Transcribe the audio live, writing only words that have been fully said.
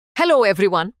Hello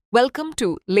everyone, welcome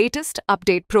to latest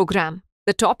update program.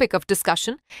 The topic of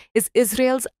discussion is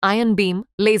Israel's Iron Beam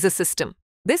laser system.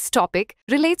 This topic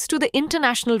relates to the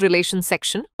international relations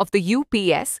section of the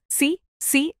UPSC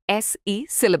CSE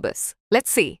syllabus. Let's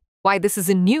see why this is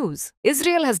in news.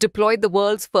 Israel has deployed the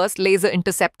world's first laser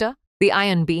interceptor, the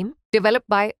Iron Beam, developed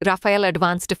by Rafael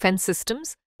Advanced Defence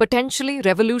Systems, potentially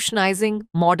revolutionizing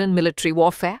modern military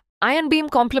warfare. Iron Beam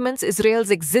complements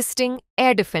Israel's existing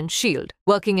air defense shield,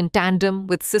 working in tandem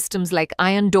with systems like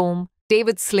Iron Dome,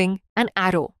 David Sling, and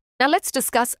Arrow. Now let's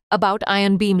discuss about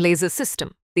Iron Beam laser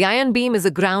system. The Iron Beam is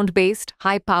a ground-based,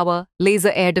 high-power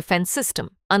laser air defense system,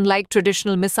 unlike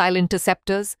traditional missile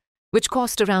interceptors, which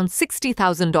cost around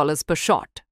 $60,000 per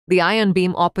shot. The Iron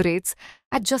Beam operates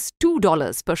at just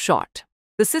 $2 per shot.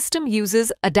 The system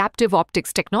uses adaptive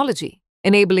optics technology,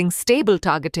 enabling stable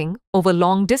targeting over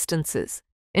long distances,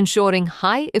 ensuring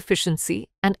high efficiency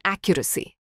and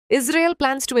accuracy. Israel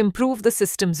plans to improve the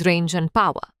system's range and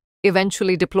power,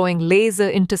 eventually deploying laser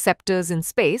interceptors in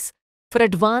space for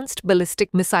advanced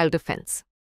ballistic missile defense.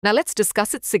 Now let's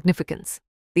discuss its significance.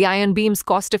 The Iron Beam's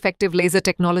cost-effective laser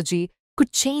technology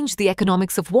could change the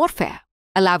economics of warfare,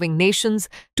 allowing nations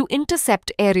to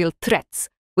intercept aerial threats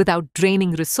without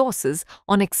draining resources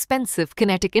on expensive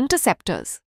kinetic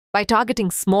interceptors. By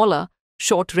targeting smaller,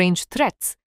 short-range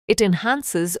threats, it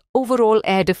enhances overall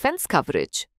air defense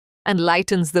coverage and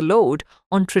lightens the load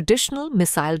on traditional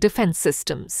missile defense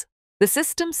systems. The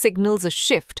system signals a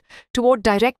shift toward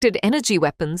directed energy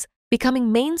weapons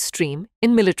becoming mainstream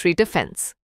in military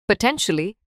defense,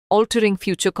 potentially altering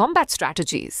future combat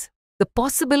strategies. The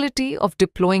possibility of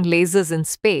deploying lasers in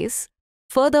space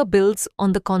further builds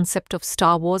on the concept of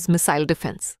Star Wars missile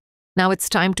defense. Now it's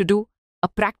time to do a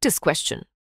practice question.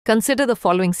 Consider the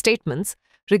following statements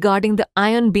regarding the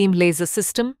Iron Beam laser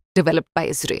system developed by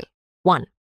Israel. 1.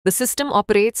 The system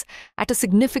operates at a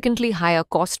significantly higher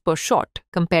cost per shot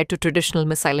compared to traditional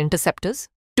missile interceptors.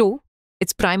 2.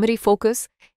 Its primary focus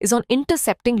is on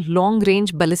intercepting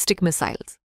long-range ballistic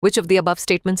missiles. Which of the above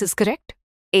statements is correct?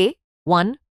 A.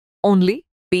 1 only,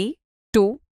 B.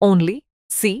 2 only,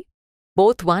 C.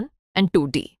 both 1 and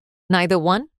 2D. Neither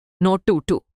 1 nor 2.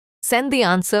 Send the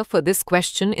answer for this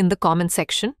question in the comment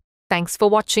section. Thanks for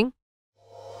watching.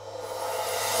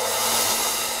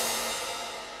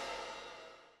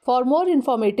 For more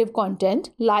informative content,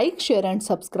 like, share and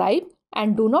subscribe,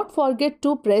 and do not forget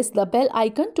to press the bell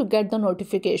icon to get the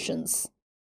notifications.